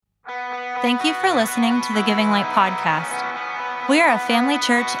Thank you for listening to the Giving Light podcast. We are a family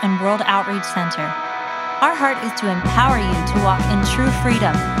church and world outreach center. Our heart is to empower you to walk in true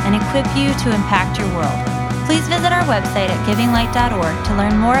freedom and equip you to impact your world. Please visit our website at givinglight.org to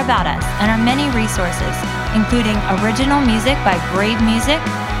learn more about us and our many resources, including original music by Brave Music,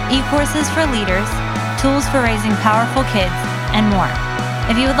 e-courses for leaders, tools for raising powerful kids, and more.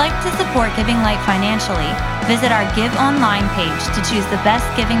 If you would like to support Giving Light financially, visit our Give Online page to choose the best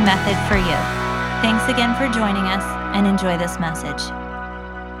giving method for you. Thanks again for joining us, and enjoy this message.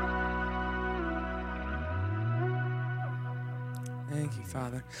 Thank you,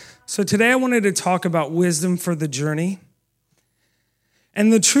 Father. So today I wanted to talk about wisdom for the journey.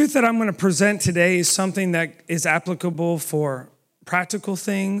 And the truth that I'm going to present today is something that is applicable for practical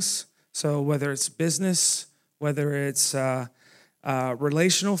things. So whether it's business, whether it's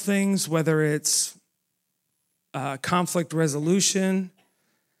relational things, whether it's conflict resolution,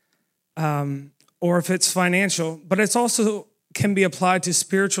 or if it's financial, but it's also can be applied to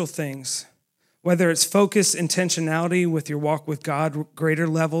spiritual things, whether it's focus, intentionality with your walk with God, greater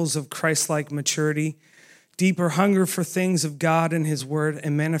levels of Christ-like maturity, deeper hunger for things of God and His Word,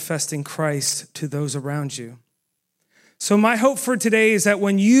 and manifesting Christ to those around you. So my hope for today is that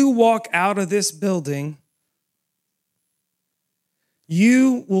when you walk out of this building,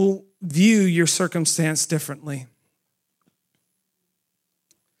 you will view your circumstance differently.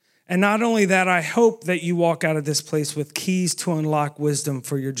 And not only that, I hope that you walk out of this place with keys to unlock wisdom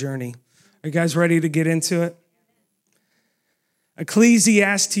for your journey. Are you guys ready to get into it?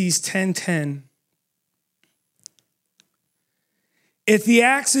 Ecclesiastes 10:10. If the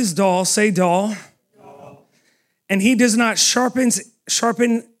axe is dull, say dull, and he does not sharpen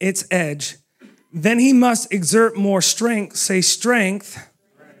its edge, then he must exert more strength, say strength.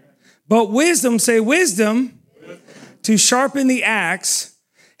 But wisdom, say wisdom, to sharpen the axe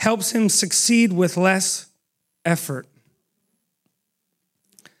helps him succeed with less effort.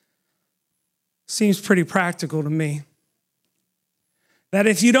 Seems pretty practical to me. That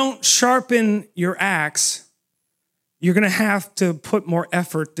if you don't sharpen your axe, you're going to have to put more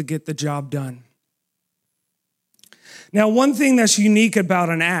effort to get the job done. Now, one thing that's unique about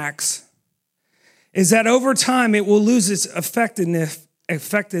an axe is that over time it will lose its effectiveness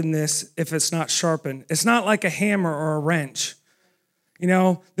if it's not sharpened. It's not like a hammer or a wrench. You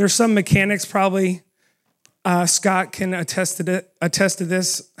know, there's some mechanics probably, Scott can attest to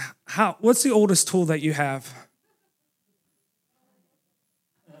this. What's the oldest tool that you have?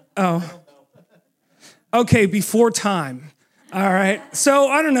 Oh, okay, before time. All right, so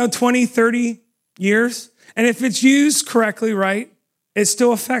I don't know, 20, 30 years. And if it's used correctly, right, it's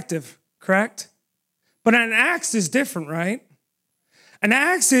still effective, correct? But an axe is different, right? An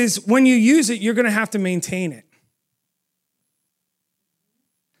axe is, when you use it, you're going to have to maintain it.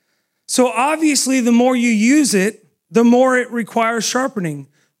 So obviously, the more you use it, the more it requires sharpening,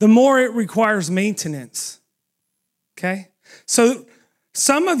 the more it requires maintenance, okay? So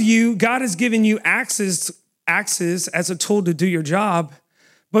some of you, God has given you axes as a tool to do your job,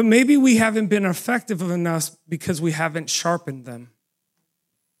 but maybe we haven't been effective enough because we haven't sharpened them.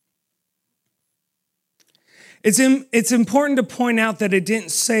 It's important to point out that it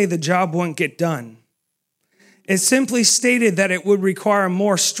didn't say the job won't get done. It simply stated that it would require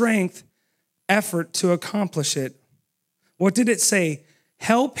more strength, effort to accomplish it. What did it say?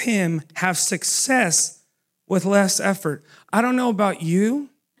 Help him have success with less effort. I don't know about you,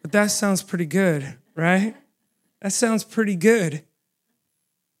 but that sounds pretty good, right? That sounds pretty good.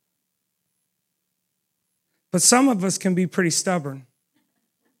 But some of us can be pretty stubborn.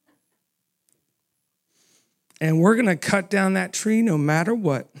 And we're going to cut down that tree no matter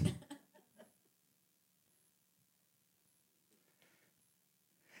what.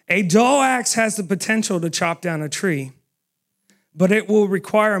 A dull axe has the potential to chop down a tree, but it will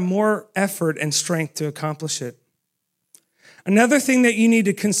require more effort and strength to accomplish it. Another thing that you need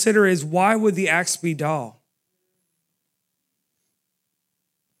to consider is, why would the axe be dull?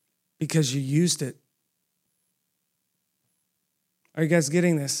 Because you used it. Are you guys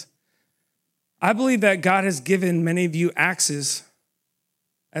getting this? I believe that God has given many of you axes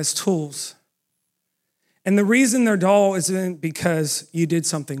as tools. And the reason they're dull isn't because you did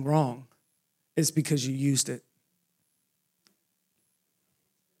something wrong. It's because you used it.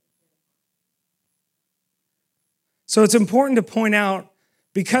 So it's important to point out,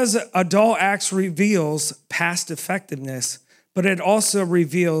 because a dull axe reveals past effectiveness, but it also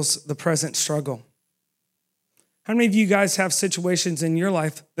reveals the present struggle. How many of you guys have situations in your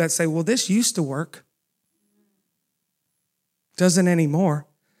life that say, well, this used to work? Doesn't anymore.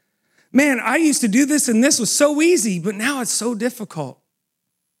 Man, I used to do this and this was so easy, but now it's so difficult.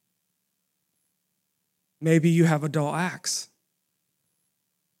 Maybe you have a dull axe.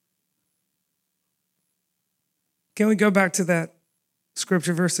 Can we go back to that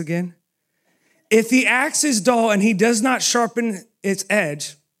scripture verse again? If the axe is dull and he does not sharpen its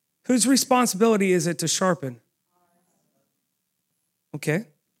edge, whose responsibility is it to sharpen? Okay.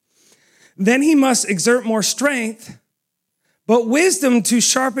 Then he must exert more strength, but wisdom to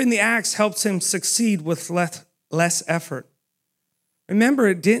sharpen the axe helps him succeed with less effort. Remember,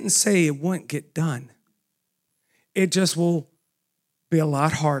 it didn't say it wouldn't get done. It just will be a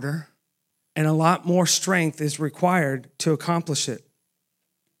lot harder, and a lot more strength is required to accomplish it.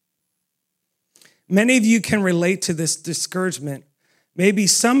 Many of you can relate to this discouragement. Maybe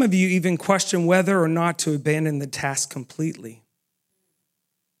some of you even question whether or not to abandon the task completely.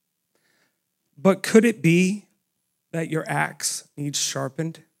 But could it be that your axe needs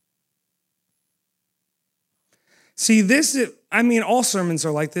sharpened? See, all sermons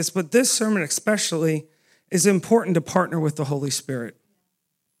are like this, but this sermon especially is important to partner with the Holy Spirit.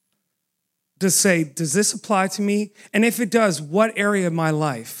 To say, does this apply to me? And if it does, what area of my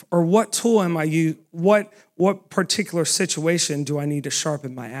life or what tool am I using? What particular situation do I need to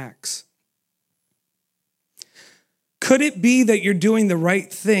sharpen my axe? Could it be that you're doing the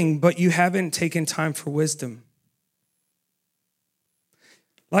right thing, but you haven't taken time for wisdom?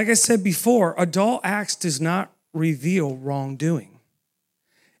 Like I said before, a dull axe does not reveal wrongdoing.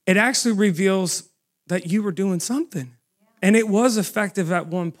 It actually reveals that you were doing something, and it was effective at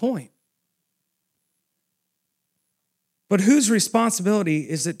one point. But whose responsibility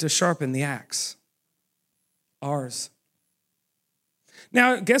is it to sharpen the axe? Ours.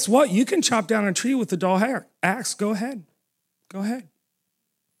 Now, guess what? You can chop down a tree with a dull axe. Go ahead. Go ahead.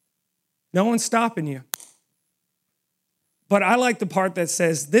 No one's stopping you. But I like the part that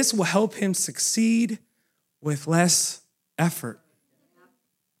says this will help him succeed with less effort.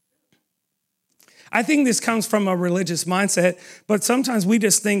 I think this comes from a religious mindset, but sometimes we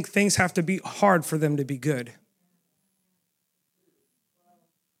just think things have to be hard for them to be good.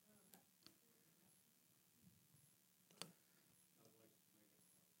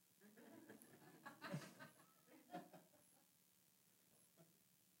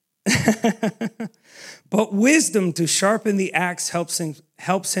 But wisdom to sharpen the axe helps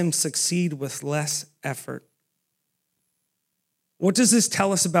him succeed with less effort. What does this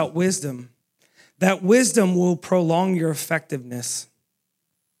tell us about wisdom? That wisdom will prolong your effectiveness.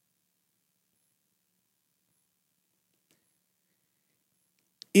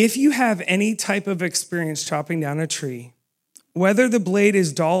 If you have any type of experience chopping down a tree, whether the blade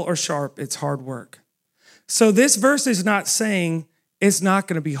is dull or sharp, it's hard work. So this verse is not saying it's not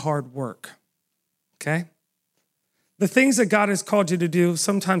going to be hard work, okay? The things that God has called you to do,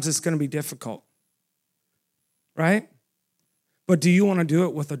 sometimes it's going to be difficult, right? But do you want to do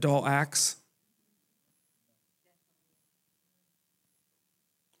it with a dull axe?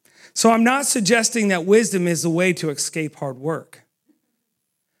 So I'm not suggesting that wisdom is the way to escape hard work.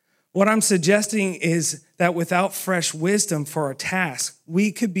 What I'm suggesting is that without fresh wisdom for a task,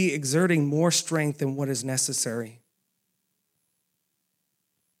 we could be exerting more strength than what is necessary.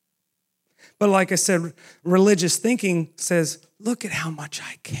 But like I said, religious thinking says, look at how much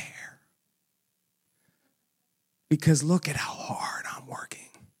I care. Because look at how hard I'm working.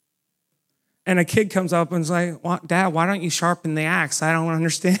 And a kid comes up and is like, Dad, why don't you sharpen the axe? I don't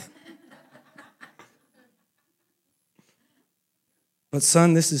understand. But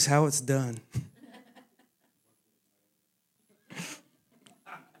son, this is how it's done.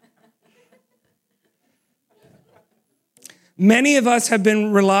 Many of us have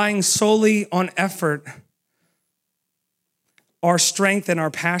been relying solely on effort, our strength, and our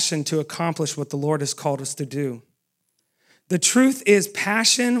passion to accomplish what the Lord has called us to do. The truth is,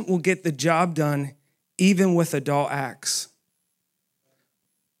 passion will get the job done even with a dull axe.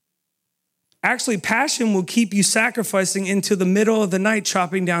 Actually, passion will keep you sacrificing into the middle of the night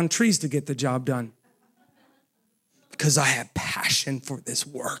chopping down trees to get the job done. Because I have passion for this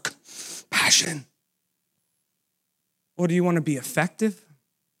work. Passion. Or do you want to be effective?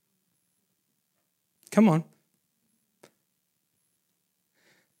 Come on.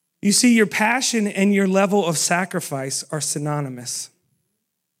 You see, your passion and your level of sacrifice are synonymous.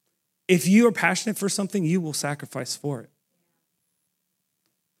 If you are passionate for something, you will sacrifice for it.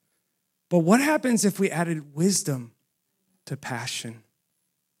 But what happens if we added wisdom to passion?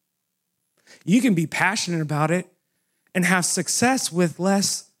 You can be passionate about it and have success with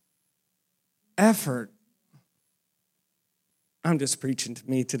less effort. I'm just preaching to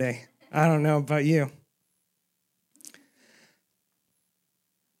me today. I don't know about you.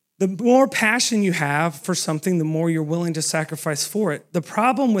 The more passion you have for something, the more you're willing to sacrifice for it. The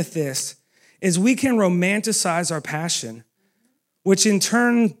problem with this is we can romanticize our passion, which in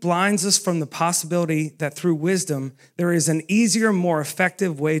turn blinds us from the possibility that through wisdom, there is an easier, more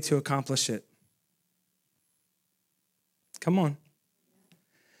effective way to accomplish it. Come on.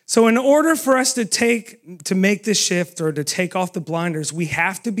 So in order for us to make this shift or to take off the blinders, we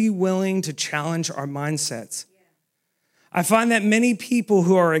have to be willing to challenge our mindsets. I find that many people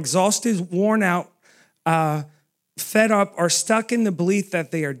who are exhausted, worn out, fed up, are stuck in the belief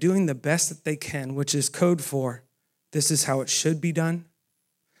that they are doing the best that they can, which is code for, this is how it should be done.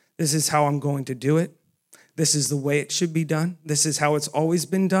 This is how I'm going to do it. This is the way it should be done. This is how it's always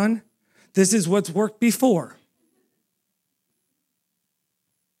been done. This is what's worked before.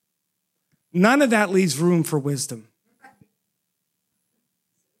 None of that leaves room for wisdom.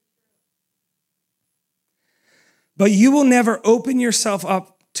 But you will never open yourself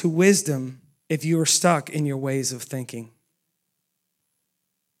up to wisdom if you are stuck in your ways of thinking.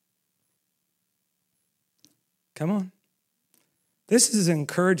 Come on. This is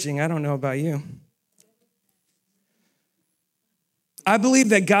encouraging. I don't know about you. I believe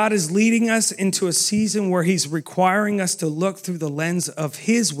that God is leading us into a season where he's requiring us to look through the lens of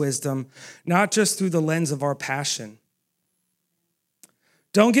his wisdom, not just through the lens of our passion.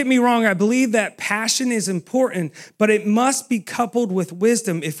 Don't get me wrong, I believe that passion is important, but it must be coupled with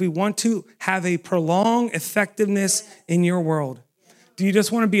wisdom if we want to have a prolonged effectiveness in your world. Do you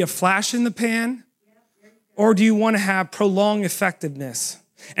just want to be a flash in the pan? Or do you want to have prolonged effectiveness?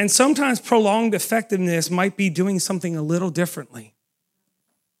 And sometimes prolonged effectiveness might be doing something a little differently.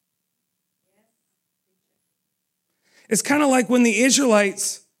 It's kind of like when the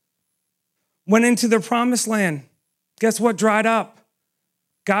Israelites went into the promised land. Guess what dried up?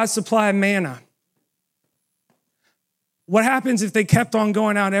 God's supply of manna. What happens if they kept on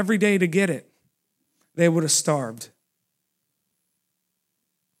going out every day to get it? They would have starved.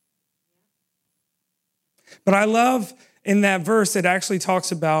 But I love in that verse, it actually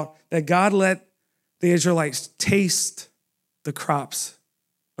talks about that God let the Israelites taste the crops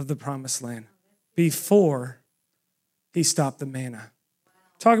of the promised land before he stopped the manna.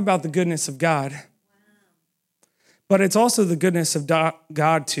 Talk about the goodness of God. But it's also the goodness of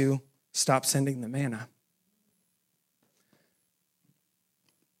God to stop sending the manna.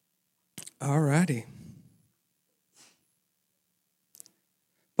 All righty.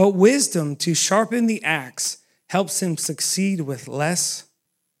 But wisdom to sharpen the axe helps him succeed with less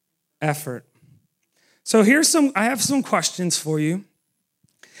effort. So I have some questions for you.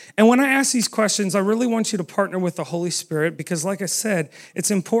 And when I ask these questions, I really want you to partner with the Holy Spirit because, like I said, it's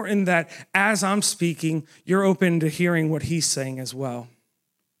important that as I'm speaking, you're open to hearing what he's saying as well.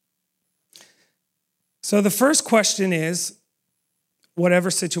 So the first question is, whatever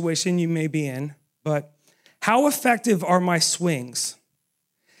situation you may be in, but how effective are my swings?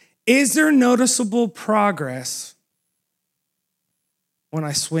 Is there noticeable progress when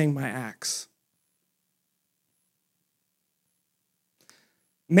I swing my axe?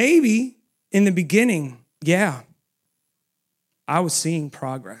 Maybe in the beginning, yeah, I was seeing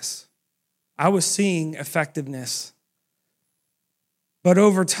progress. I was seeing effectiveness. But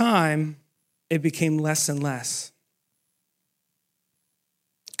over time, it became less and less.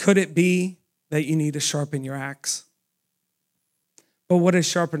 Could it be that you need to sharpen your axe? But what is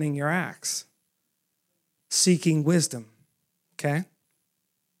sharpening your axe? Seeking wisdom, okay?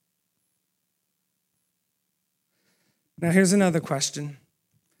 Now here's another question.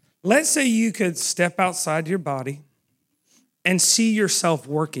 Let's say you could step outside your body and see yourself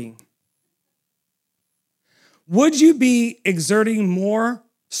working. Would you be exerting more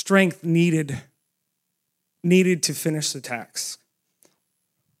strength needed to finish the task?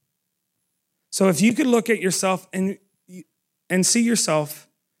 So if you could look at yourself and see yourself,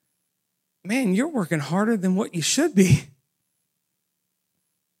 man, you're working harder than what you should be.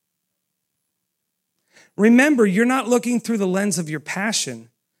 Remember, you're not looking through the lens of your passion,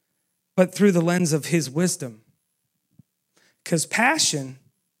 but through the lens of his wisdom. Because passion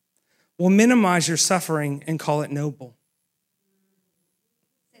will minimize your suffering and call it noble.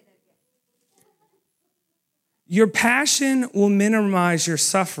 Your passion will minimize your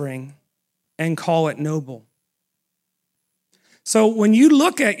suffering and call it noble. So when you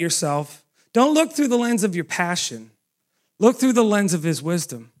look at yourself, don't look through the lens of your passion. Look through the lens of his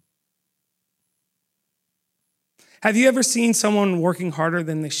wisdom. Have you ever seen someone working harder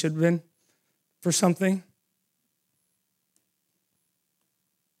than they should have been for something?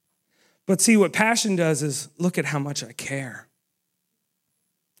 But see, what passion does is look at how much I care.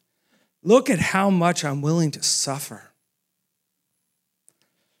 Look at how much I'm willing to suffer.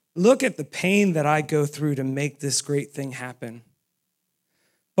 Look at the pain that I go through to make this great thing happen.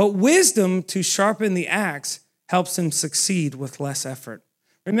 But wisdom to sharpen the axe helps him succeed with less effort.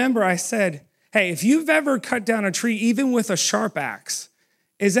 Remember, I said, hey, if you've ever cut down a tree, even with a sharp axe,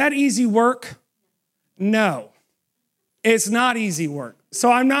 is that easy work? No, it's not easy work.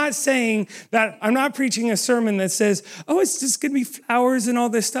 So I'm not saying that, I'm not preaching a sermon that says, oh, it's just gonna be flowers and all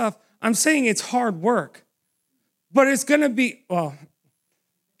this stuff. I'm saying it's hard work, but it's gonna be, well,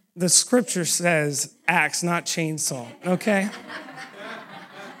 the scripture says axe, not chainsaw, okay?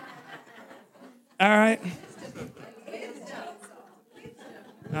 All right.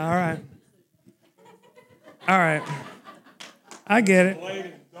 All right. All right. I get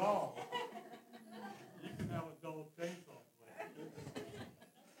it.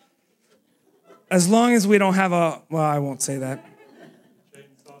 As long as we don't have well, I won't say that.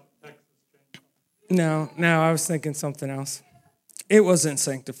 No, I was thinking something else. It wasn't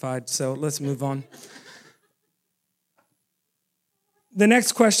sanctified, so let's move on. The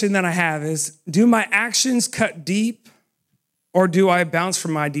next question that I have is, do my actions cut deep or do I bounce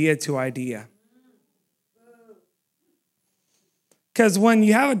from idea to idea? Because when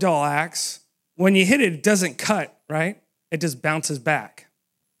you have a dull axe, when you hit it, it doesn't cut, right? It just bounces back.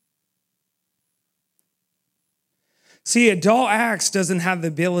 See, a dull axe doesn't have the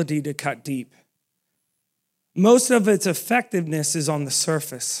ability to cut deep. Most of its effectiveness is on the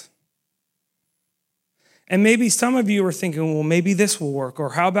surface. And maybe some of you are thinking, well, maybe this will work,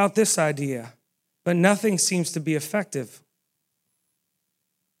 or how about this idea? But nothing seems to be effective.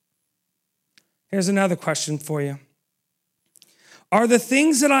 Here's another question for you. Are the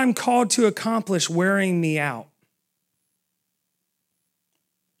things that I'm called to accomplish wearing me out?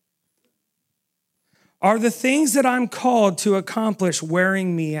 Are the things that I'm called to accomplish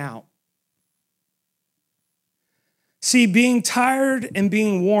wearing me out? See, being tired and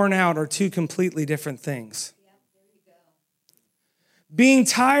being worn out are two completely different things. Yeah, there you go. Being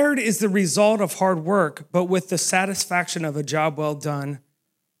tired is the result of hard work, but with the satisfaction of a job well done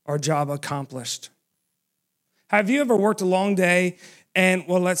or job accomplished. Have you ever worked a long day and,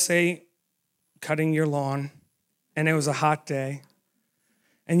 well, let's say cutting your lawn, and it was a hot day,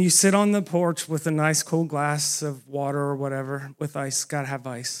 and you sit on the porch with a nice cold glass of water or whatever with ice, gotta have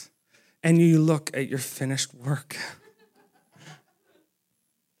ice, and you look at your finished work.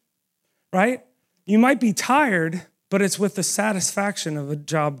 Right? You might be tired, but it's with the satisfaction of a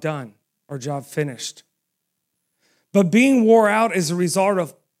job done or job finished. But being wore out is the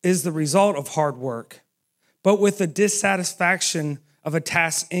result of hard work, but with the dissatisfaction of a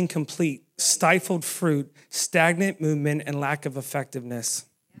task incomplete, stifled fruit, stagnant movement, and lack of effectiveness.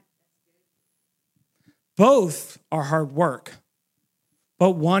 Both are hard work,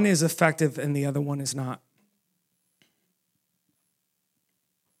 but one is effective and the other one is not.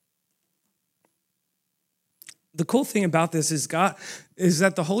 The cool thing about this is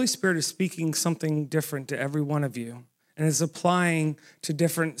that the Holy Spirit is speaking something different to every one of you and is applying to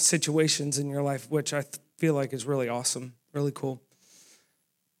different situations in your life, which I feel like is really awesome, really cool.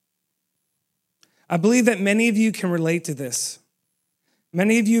 I believe that many of you can relate to this.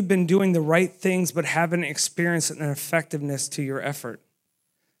 Many of you have been doing the right things but haven't experienced an effectiveness to your effort.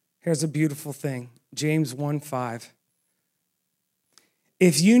 Here's a beautiful thing, James 1:5.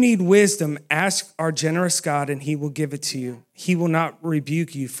 If you need wisdom, ask our generous God and he will give it to you. He will not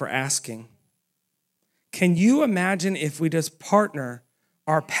rebuke you for asking. Can you imagine if we just partner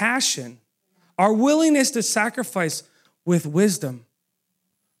our passion, our willingness to sacrifice with wisdom?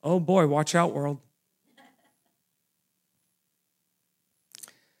 Oh boy, watch out, world.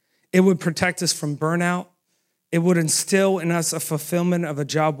 It would protect us from burnout. It would instill in us a fulfillment of a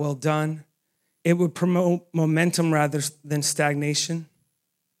job well done. It would promote momentum rather than stagnation.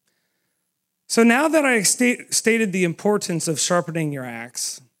 So now that I stated the importance of sharpening your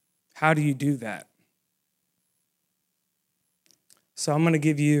axe, how do you do that? So I'm going to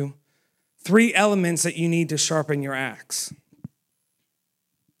give you 3 elements that you need to sharpen your axe.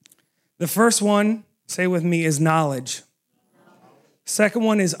 The first one, say with me, is knowledge. Second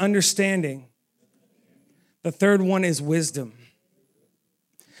one is understanding. The third one is wisdom.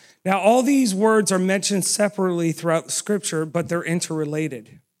 Now, all these words are mentioned separately throughout the scripture, but they're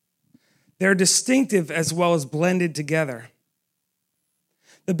interrelated. They're distinctive as well as blended together.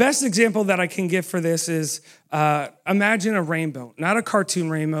 The best example that I can give for this is imagine a rainbow, not a cartoon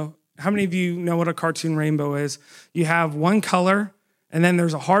rainbow. How many of you know what a cartoon rainbow is? You have one color, and then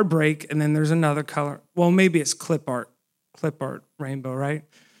there's a hard break, and then there's another color. Well, maybe it's clip art rainbow, right?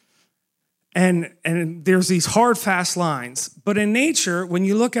 And there's these hard, fast lines. But in nature, when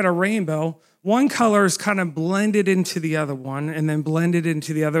you look at a rainbow, one color is kind of blended into the other one and then blended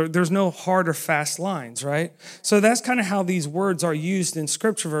into the other. There's no hard or fast lines, right? So that's kind of how these words are used in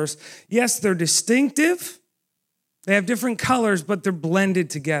scripture verse. Yes, they're distinctive. They have different colors, but they're blended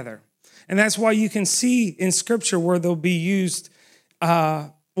together. And that's why you can see in scripture where they'll be used.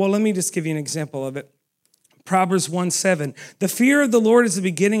 Well, let me just give you an example of it. Proverbs 1:7. The fear of the Lord is the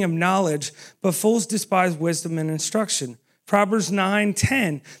beginning of knowledge, but fools despise wisdom and instruction. Proverbs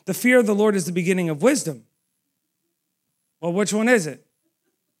 9:10. The fear of the Lord is the beginning of wisdom. Well, which one is it?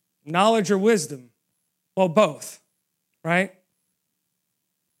 Knowledge or wisdom? Well, both, right?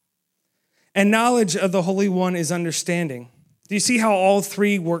 And knowledge of the Holy One is understanding. Do you see how all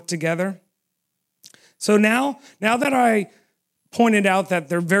three work together? So now that I pointed out that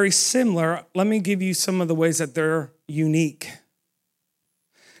they're very similar, let me give you some of the ways that they're unique.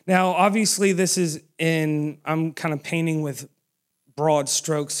 Now, obviously, I'm kind of painting with broad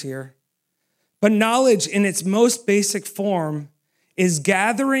strokes here. But knowledge in its most basic form is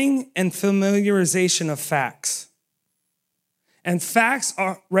gathering and familiarization of facts. And facts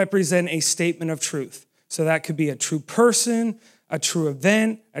represent a statement of truth. So that could be a true person, a true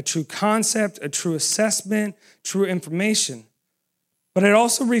event, a true concept, a true assessment, true information. But it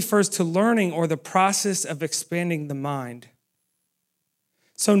also refers to learning or the process of expanding the mind.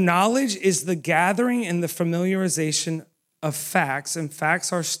 So knowledge is the gathering and the familiarization of facts, and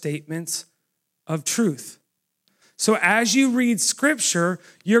facts are statements of truth. So as you read scripture,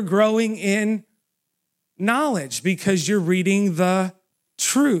 you're growing in knowledge because you're reading the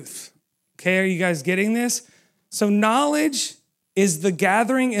truth. Okay, are you guys getting this? So knowledge is the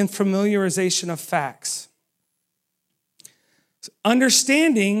gathering and familiarization of facts.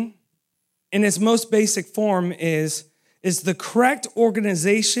 Understanding, in its most basic form, is the correct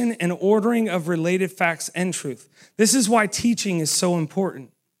organization and ordering of related facts and truth. This is why teaching is so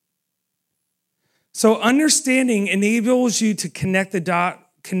important. So understanding enables you to connect the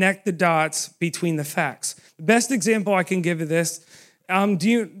dots between the facts. The best example I can give of this,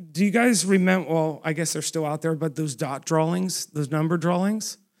 do you guys remember, well, I guess they're still out there, but those dot drawings, those number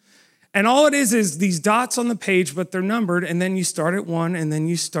drawings? And all it is these dots on the page, but they're numbered, and then you start at 1, and then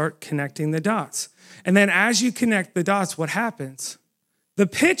you start connecting the dots. And then as you connect the dots, what happens? The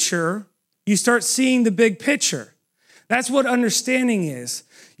picture, you start seeing the big picture. That's what understanding is.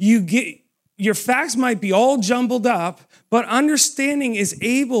 Your facts might be all jumbled up, but understanding is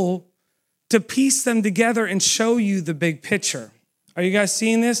able to piece them together and show you the big picture. Are you guys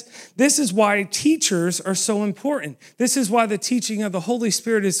seeing this? This is why teachers are so important. This is why the teaching of the Holy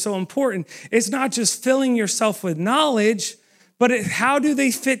Spirit is so important. It's not just filling yourself with knowledge, but how do they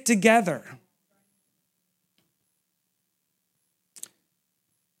fit together?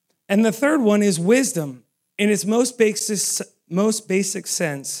 And the third one is wisdom. In its most basic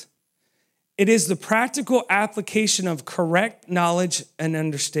sense, it is the practical application of correct knowledge and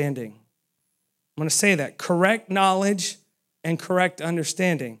understanding. I'm going to say that. Correct knowledge and correct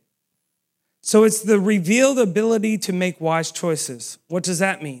understanding. So it's the revealed ability to make wise choices. What does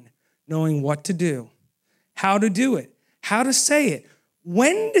that mean? Knowing what to do, how to do it, how to say it,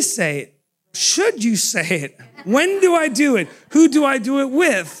 when to say it, should you say it, when do I do it, who do I do it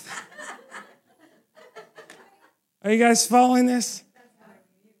with? Are you guys following this?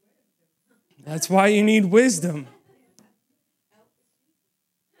 That's why you need wisdom.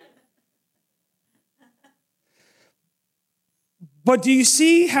 But do you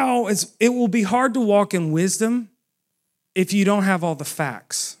see how it will be hard to walk in wisdom if you don't have all the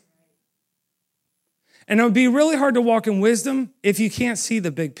facts? And it would be really hard to walk in wisdom if you can't see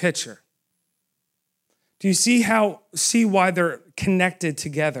the big picture. Do you see why they're connected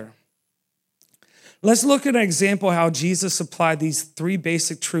together? Let's look at an example how Jesus applied these three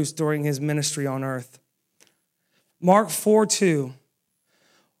basic truths during his ministry on earth. Mark 4:2.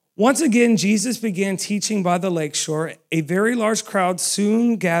 Once again, Jesus began teaching by the lakeshore. A very large crowd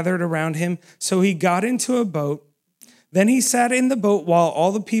soon gathered around him, so he got into a boat. Then he sat in the boat while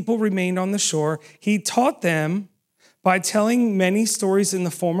all the people remained on the shore. He taught them by telling many stories in the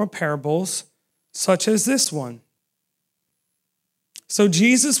form of parables, such as this one. So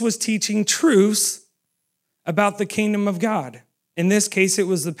Jesus was teaching truths about the kingdom of God. In this case, it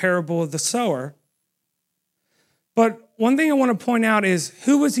was the parable of the sower. But one thing I want to point out is,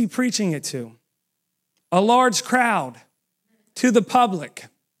 who was he preaching it to? A large crowd, to the public,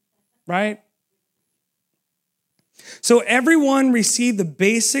 right? So everyone received the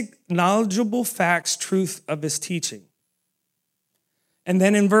basic, knowledgeable facts, truth of his teaching. And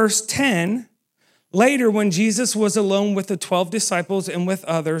then in verse 10, later, when Jesus was alone with the 12 disciples and with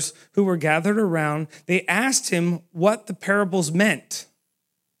others who were gathered around, they asked him what the parables meant.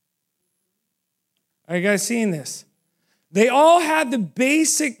 Are you guys seeing this? They all had the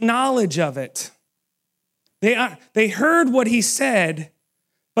basic knowledge of it. They heard what he said,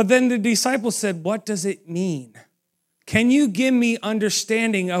 but then the disciples said, what does it mean? Can you give me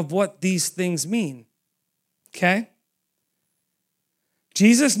understanding of what these things mean? Okay?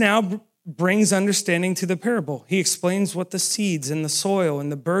 Jesus now brings understanding to the parable. He explains what the seeds and the soil and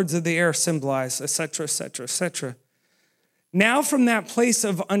the birds of the air symbolize, etc., etc., etc. Now from that place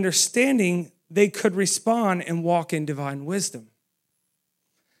of understanding, they could respond and walk in divine wisdom.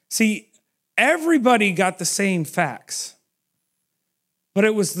 See, everybody got the same facts, but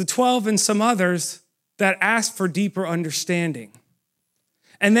it was the 12 and some others that asked for deeper understanding.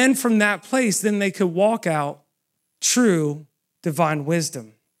 And then from that place, then they could walk out true divine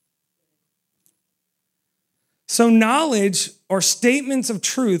wisdom. So knowledge or statements of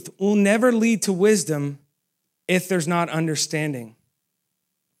truth will never lead to wisdom if there's not understanding.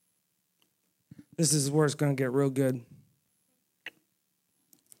 This is where it's going to get real good.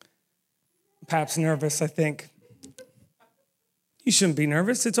 Pap's nervous, I think. You shouldn't be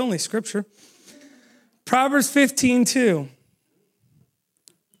nervous. It's only scripture. Proverbs 15:2.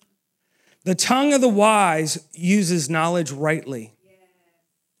 The tongue of the wise uses knowledge rightly,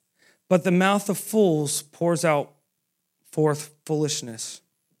 but the mouth of fools pours out forth foolishness.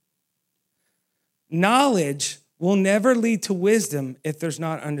 Knowledge will never lead to wisdom if there's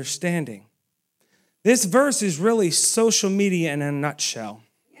not understanding. This verse is really social media in a nutshell.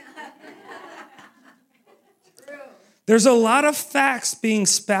 There's a lot of facts being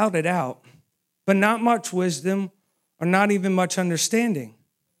spouted out, but not much wisdom or not even much understanding.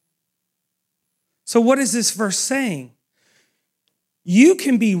 So what is this verse saying? You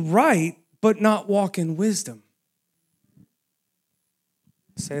can be right, but not walk in wisdom.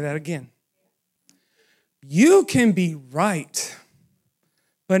 Say that again. You can be right,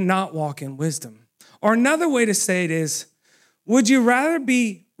 but not walk in wisdom. Or another way to say it is, would you rather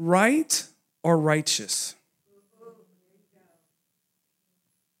be right or righteous?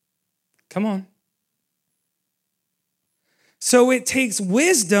 Come on. So it takes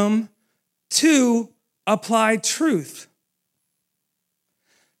wisdom to apply truth.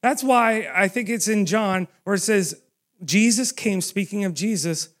 That's why I think it's in John where it says, Jesus came, speaking of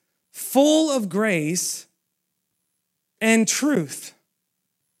Jesus, full of grace and truth.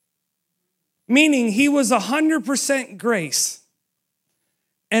 Meaning he was 100% grace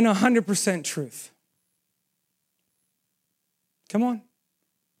and 100% truth. Come on.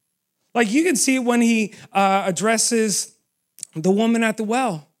 Like you can see it when he addresses the woman at the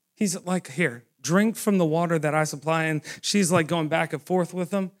well. He's like, here, drink from the water that I supply. And she's like going back and forth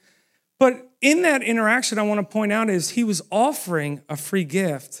with him. But in that interaction, I want to point out is he was offering a free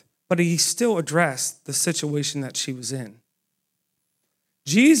gift, but he still addressed the situation that she was in.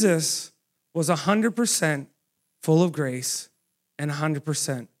 Jesus was 100% full of grace and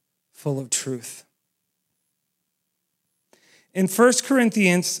 100% full of truth. In 1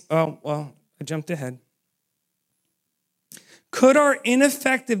 Corinthians, I jumped ahead. Could our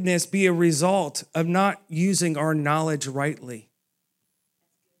ineffectiveness be a result of not using our knowledge rightly?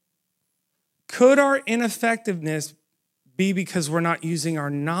 Could our ineffectiveness be because we're not using our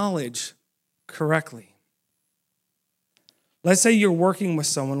knowledge correctly? Let's say you're working with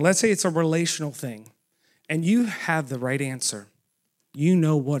someone. Let's say it's a relational thing, and you have the right answer. You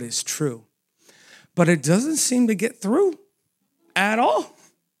know what is true, but it doesn't seem to get through at all.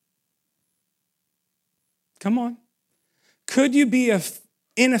 Come on. Could you be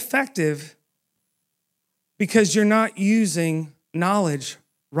ineffective because you're not using knowledge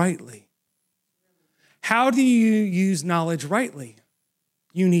rightly? How do you use knowledge rightly?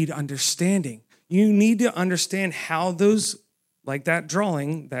 You need understanding. You need to understand how those, like that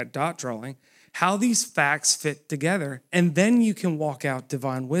drawing, that dot drawing, how these facts fit together, and then you can walk out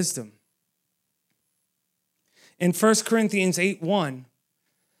divine wisdom. In 1 Corinthians 8:1,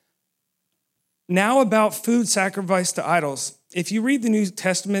 now about food sacrificed to idols. If you read the New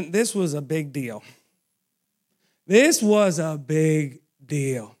Testament, this was a big deal. This was a big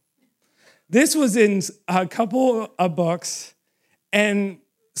deal. This was in a couple of books, and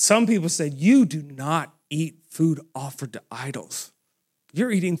some people said, you do not eat food offered to idols.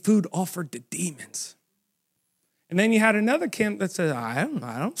 You're eating food offered to demons. And then you had another camp that said, I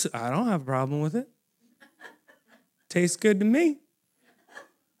don't have a problem with it. Tastes good to me.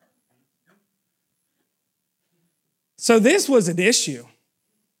 So this was an issue.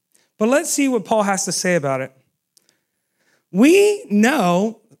 But let's see what Paul has to say about it. We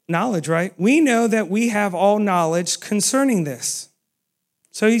know, knowledge, right? We know that we have all knowledge concerning this.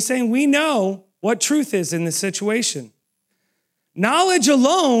 So he's saying we know what truth is in this situation. Knowledge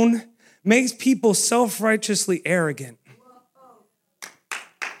alone makes people self-righteously arrogant.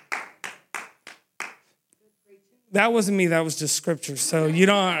 That wasn't me, that was just scripture. So you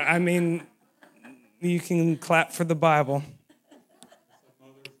can clap for the Bible.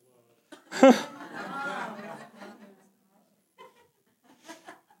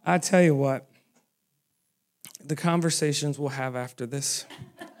 I tell you what, the conversations we'll have after this.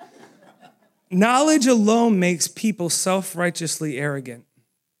 Knowledge alone makes people self-righteously arrogant.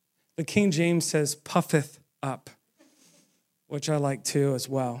 The King James says, puffeth up, which I like too as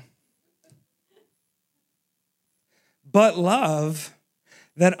well. But love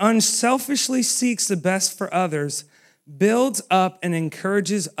that unselfishly seeks the best for others builds up and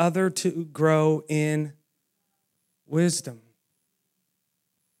encourages others to grow in wisdom.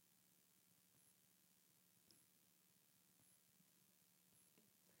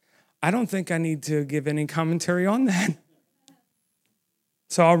 I don't think I need to give any commentary on that.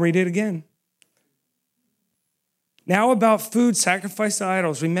 So I'll read it again. Now about food sacrificed to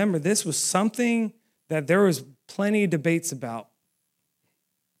idols. Remember, this was something that there was plenty of debates about.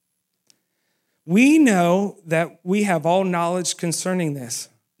 We know that we have all knowledge concerning this.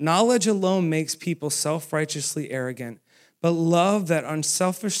 Knowledge alone makes people self-righteously arrogant, but love that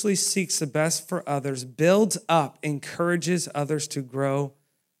unselfishly seeks the best for others builds up, encourages others to grow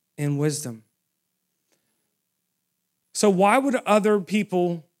in wisdom. So why would other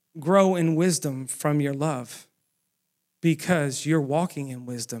people grow in wisdom from your love? Because you're walking in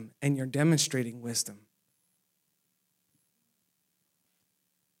wisdom and you're demonstrating wisdom.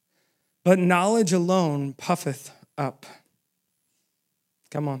 But knowledge alone puffeth up.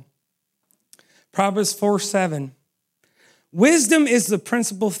 Come on. Proverbs 4:7. Wisdom is the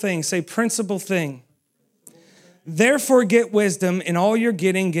principal thing. Say principal thing. Therefore get wisdom, in all you're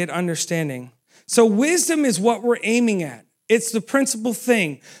getting, get understanding. So wisdom is what we're aiming at. It's the principal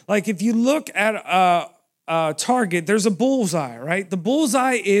thing. Like if you look at a target, there's a bullseye, right? The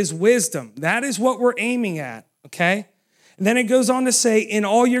bullseye is wisdom. That is what we're aiming at, okay? And then it goes on to say, in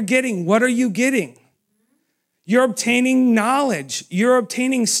all you're getting, what are you getting? You're obtaining knowledge. You're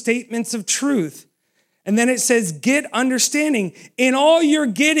obtaining statements of truth. And then it says, get understanding. In all you're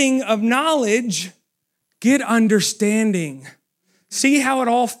getting of knowledge, get understanding. See how it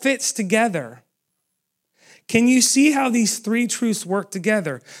all fits together. Can you see how these three truths work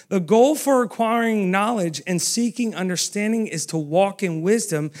together? The goal for acquiring knowledge and seeking understanding is to walk in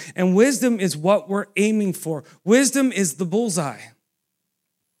wisdom, and wisdom is what we're aiming for. Wisdom is the bullseye.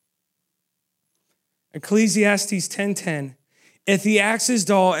 Ecclesiastes 10:10. If the axe is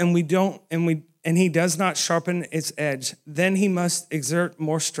dull and he does not sharpen its edge, then he must exert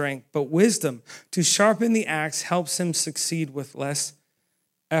more strength. But wisdom to sharpen the axe helps him succeed with less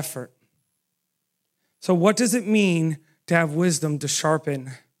effort. So what does it mean to have wisdom to sharpen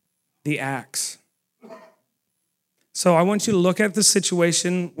the axe? So I want you to look at the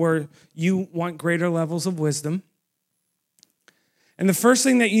situation where you want greater levels of wisdom. And the first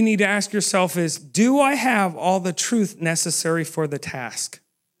thing that you need to ask yourself is, do I have all the truth necessary for the task?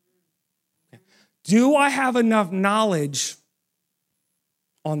 Do I have enough knowledge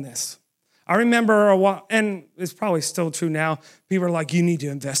on this? I remember a while, and it's probably still true now, people are like, you need to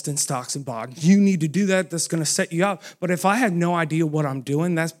invest in stocks and bonds. You need to do that. That's going to set you up. But if I had no idea what I'm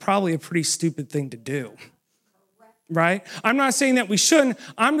doing, that's probably a pretty stupid thing to do. Right? I'm not saying that we shouldn't.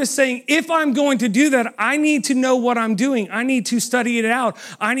 I'm just saying if I'm going to do that, I need to know what I'm doing. I need to study it out.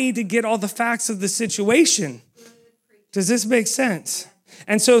 I need to get all the facts of the situation. Does this make sense?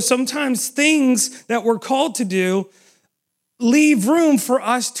 And so sometimes things that we're called to do leave room for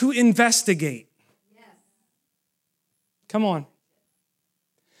us to investigate. Come on.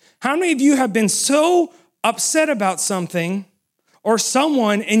 How many of you have been so upset about something or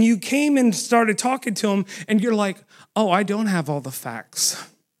someone and you came and started talking to them and you're like, oh, I don't have all the facts.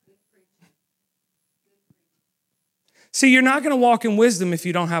 See, you're not going to walk in wisdom if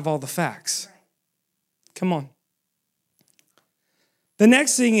you don't have all the facts. Come on. The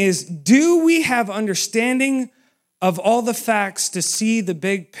next thing is, do we have understanding of all the facts to see the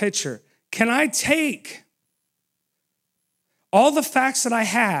big picture? Can I take all the facts that I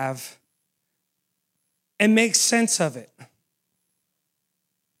have and make sense of it?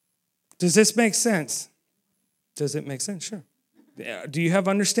 Does this make sense? Does it make sense? Sure. Do you have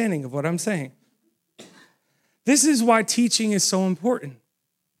understanding of what I'm saying? This is why teaching is so important.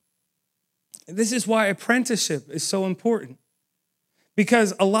 This is why apprenticeship is so important.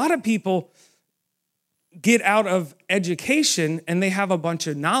 Because a lot of people get out of education and they have a bunch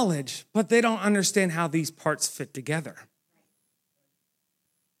of knowledge, but they don't understand how these parts fit together.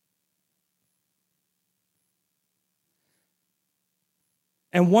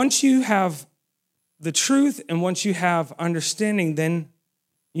 And once you have the truth and once you have understanding, then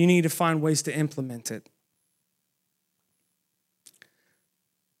you need to find ways to implement it.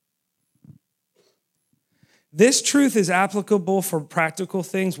 This truth is applicable for practical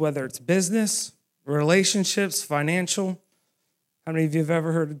things, whether it's business, relationships, financial. How many of you have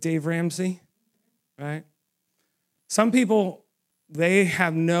ever heard of Dave Ramsey? Right? Some people, they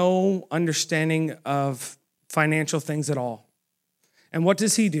have no understanding of financial things at all. And what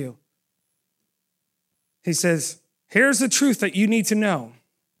does he do? He says, here's the truth that you need to know.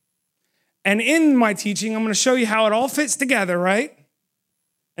 And in my teaching, I'm going to show you how it all fits together, right?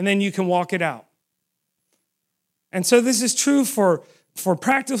 And then you can walk it out. And so this is true for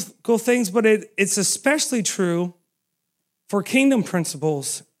practical things, but it's especially true for kingdom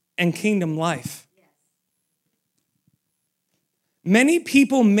principles and kingdom life. Many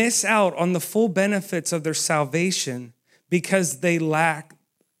people miss out on the full benefits of their salvation because they lack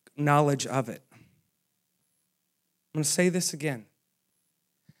knowledge of it. I'm going to say this again.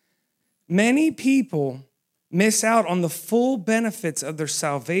 Many people miss out on the full benefits of their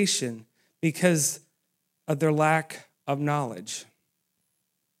salvation because of their lack of knowledge.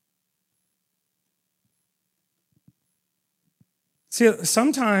 See,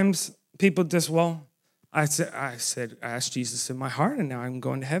 sometimes people just, I asked Jesus in my heart, and now I'm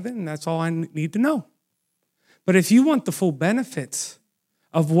going to heaven, and that's all I need to know. But if you want the full benefits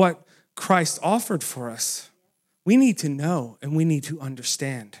of what Christ offered for us, we need to know and we need to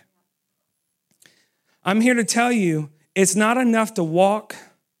understand. I'm here to tell you, it's not enough to walk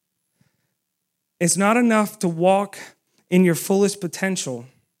in your fullest potential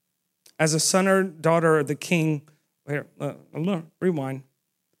as a son or daughter of the King. Rewind.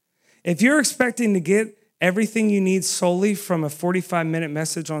 If you're expecting to get everything you need solely from a 45-minute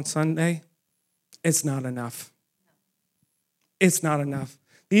message on Sunday, it's not enough. It's not enough.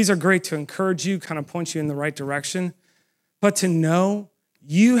 These are great to encourage you, kind of point you in the right direction. But to know,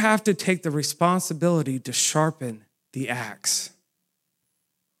 you have to take the responsibility to sharpen the axe.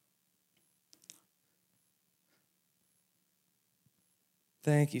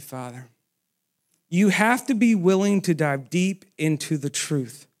 Thank you, Father. You have to be willing to dive deep into the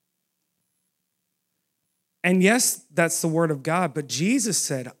truth. And yes, that's the word of God, but Jesus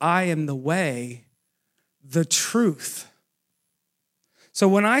said, I am the way, the truth. So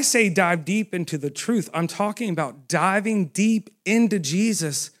when I say dive deep into the truth, I'm talking about diving deep into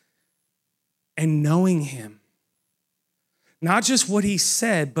Jesus and knowing him. Not just what he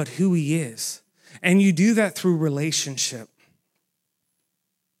said, but who he is. And you do that through relationship.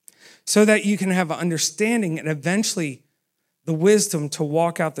 So that you can have an understanding and eventually the wisdom to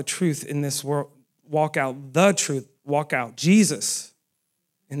walk out the truth in this world, walk out the truth, walk out Jesus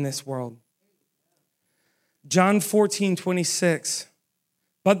in this world. John 14:26.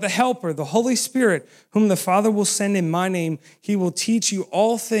 But the Helper, the Holy Spirit, whom the Father will send in my name, he will teach you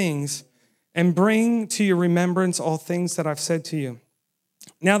all things and bring to your remembrance all things that I've said to you.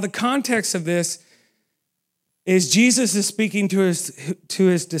 Now, the context of this is Jesus is speaking to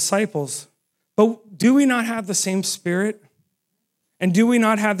his disciples. But do we not have the same Spirit? And do we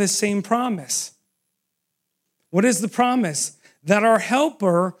not have the same promise? What is the promise? That our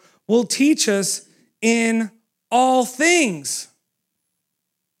Helper will teach us in all things.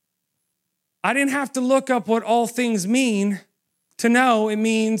 I didn't have to look up what all things mean to know it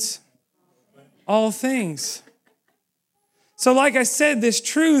means all things. So like I said, this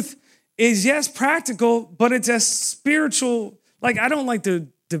truth is, yes, practical, but it's a spiritual. I don't like to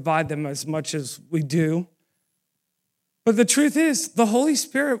divide them as much as we do. But the truth is, the Holy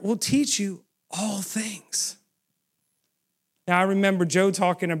Spirit will teach you all things. Now, I remember Joe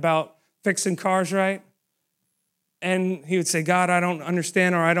talking about fixing cars, right? And he would say, God, I don't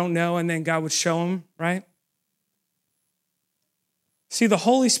understand, or I don't know, and then God would show him, right? See, the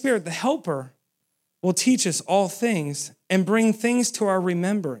Holy Spirit, the Helper, will teach us all things and bring things to our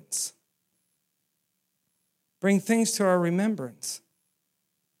remembrance. Bring things to our remembrance.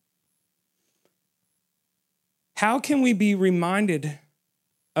 How can we be reminded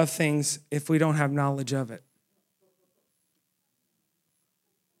of things if we don't have knowledge of it?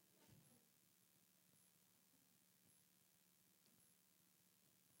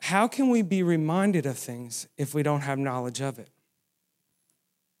 How can we be reminded of things if we don't have knowledge of it?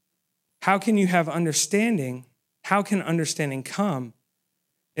 How can you have understanding? How can understanding come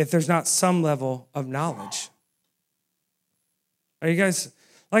if there's not some level of knowledge? Are you guys,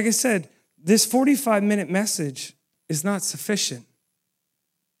 like I said, this 45-minute message is not sufficient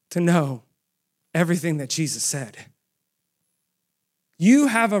to know everything that Jesus said. You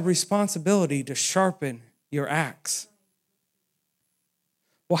have a responsibility to sharpen your axe.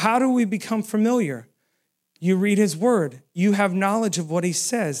 Well, how do we become familiar? You read his word. You have knowledge of what he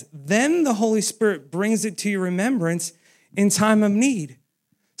says. Then the Holy Spirit brings it to your remembrance in time of need.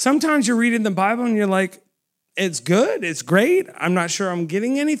 Sometimes you're reading the Bible and you're like, it's good, it's great. I'm not sure I'm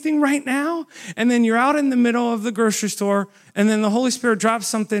getting anything right now. And then you're out in the middle of the grocery store and then the Holy Spirit drops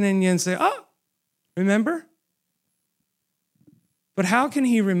something in you and say, oh, remember? But how can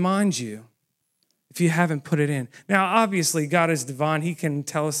he remind you if you haven't put it in? Now, obviously, God is divine. He can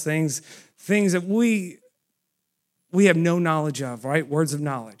tell us things that we have no knowledge of, right? Words of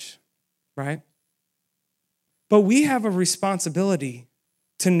knowledge, right? But we have a responsibility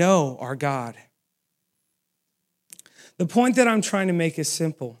to know our God. The point that I'm trying to make is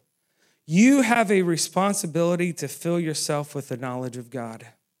simple. You have a responsibility to fill yourself with the knowledge of God.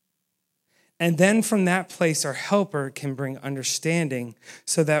 And then from that place, our helper can bring understanding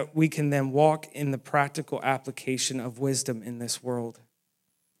so that we can then walk in the practical application of wisdom in this world.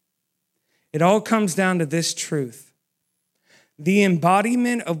 It all comes down to this truth. The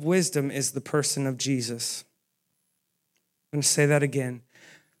embodiment of wisdom is the person of Jesus. I'm going to say that again.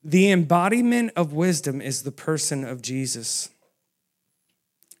 The embodiment of wisdom is the person of Jesus.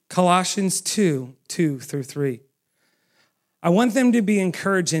 Colossians 2:2-3. I want them to be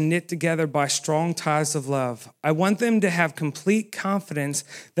encouraged and knit together by strong ties of love. I want them to have complete confidence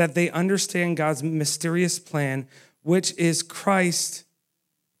that they understand God's mysterious plan, which is Christ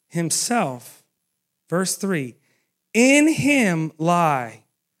himself. Verse 3, in him lie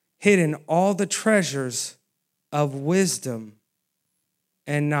hidden all the treasures of wisdom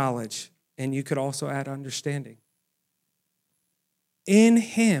and knowledge. And you could also add understanding. In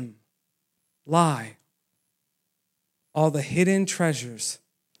him lie all the hidden treasures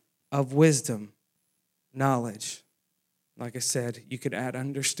of wisdom, knowledge. Like I said, you could add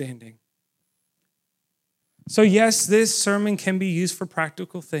understanding. So yes, this sermon can be used for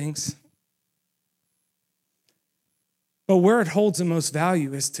practical things. But where it holds the most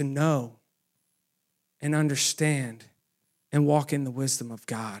value is to know and understand and walk in the wisdom of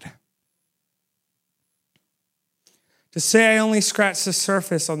God. To say I only scratched the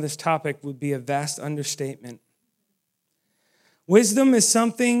surface on this topic would be a vast understatement. Wisdom is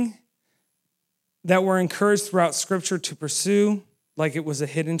something that we're encouraged throughout Scripture to pursue like it was a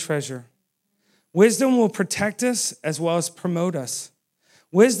hidden treasure. Wisdom will protect us as well as promote us.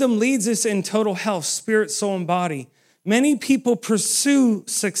 Wisdom leads us in total health, spirit, soul, and body. Many people pursue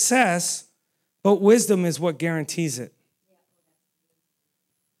success, but wisdom is what guarantees it.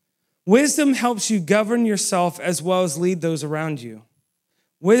 Wisdom helps you govern yourself as well as lead those around you.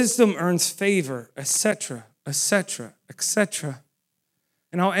 Wisdom earns favor, etc., etc., etc.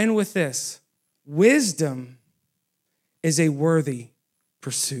 And I'll end with this. Wisdom is a worthy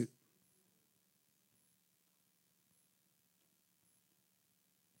pursuit.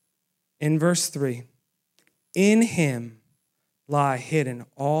 In verse 3, in him lie hidden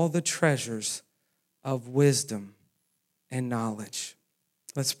all the treasures of wisdom and knowledge.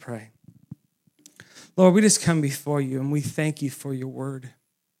 Let's pray. Lord, we just come before you and we thank you for your word.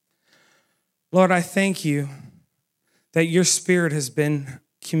 Lord, I thank you that your Spirit has been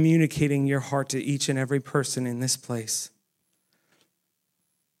communicating your heart to each and every person in this place.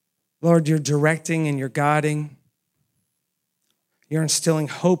 Lord, you're directing and you're guiding. You're instilling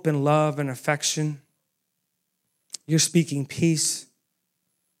hope and love and affection. You're speaking peace.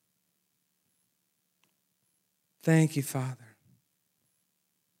 Thank you, Father.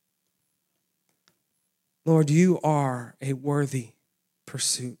 Lord, you are a worthy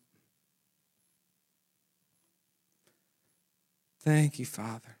pursuit. Thank you,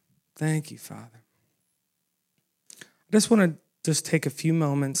 Father. Thank you, Father. I just want to take a few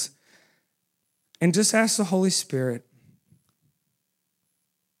moments and just ask the Holy Spirit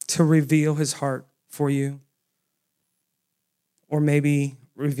to reveal his heart for you, or maybe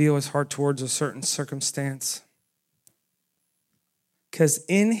reveal his heart towards a certain circumstance. Because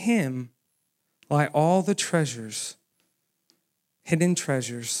in him lie all the treasures, hidden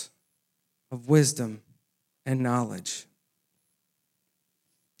treasures of wisdom and knowledge.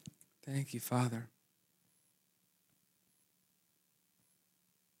 Thank you, Father.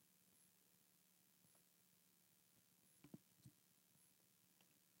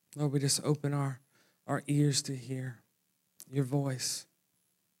 Lord, we just open our ears to hear your voice.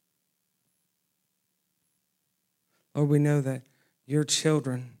 Lord, we know that your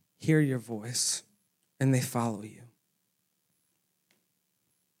children hear your voice and they follow you.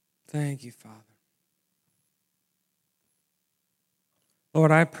 Thank you, Father.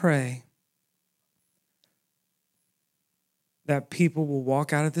 Lord, I pray that people will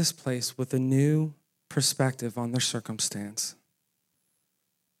walk out of this place with a new perspective on their circumstance.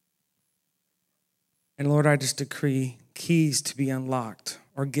 And Lord, I just decree keys to be unlocked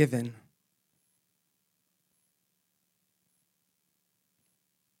or given.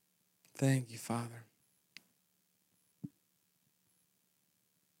 Thank you, Father.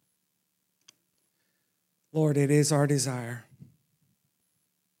 Lord, it is our desire,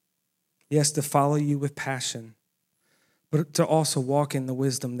 yes, to follow you with passion, but to also walk in the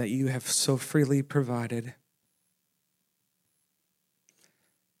wisdom that you have so freely provided.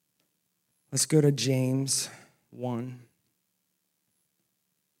 Let's go to James 1.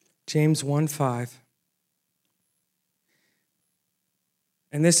 James 1:5.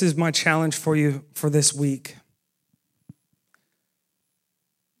 And this is my challenge for you for this week.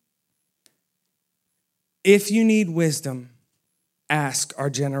 If you need wisdom, ask our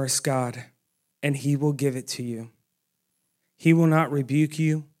generous God, and he will give it to you. He will not rebuke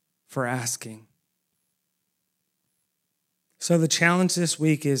you for asking. So the challenge this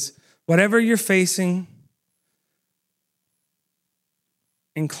week is, whatever you're facing,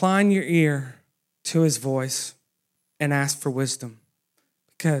 incline your ear to his voice and ask for wisdom,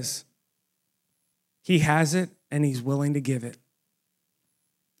 because he has it and he's willing to give it.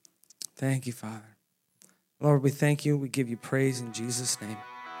 Thank you, Father. Lord, we thank you. We give you praise in Jesus' name.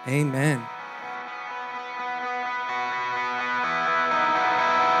 Amen.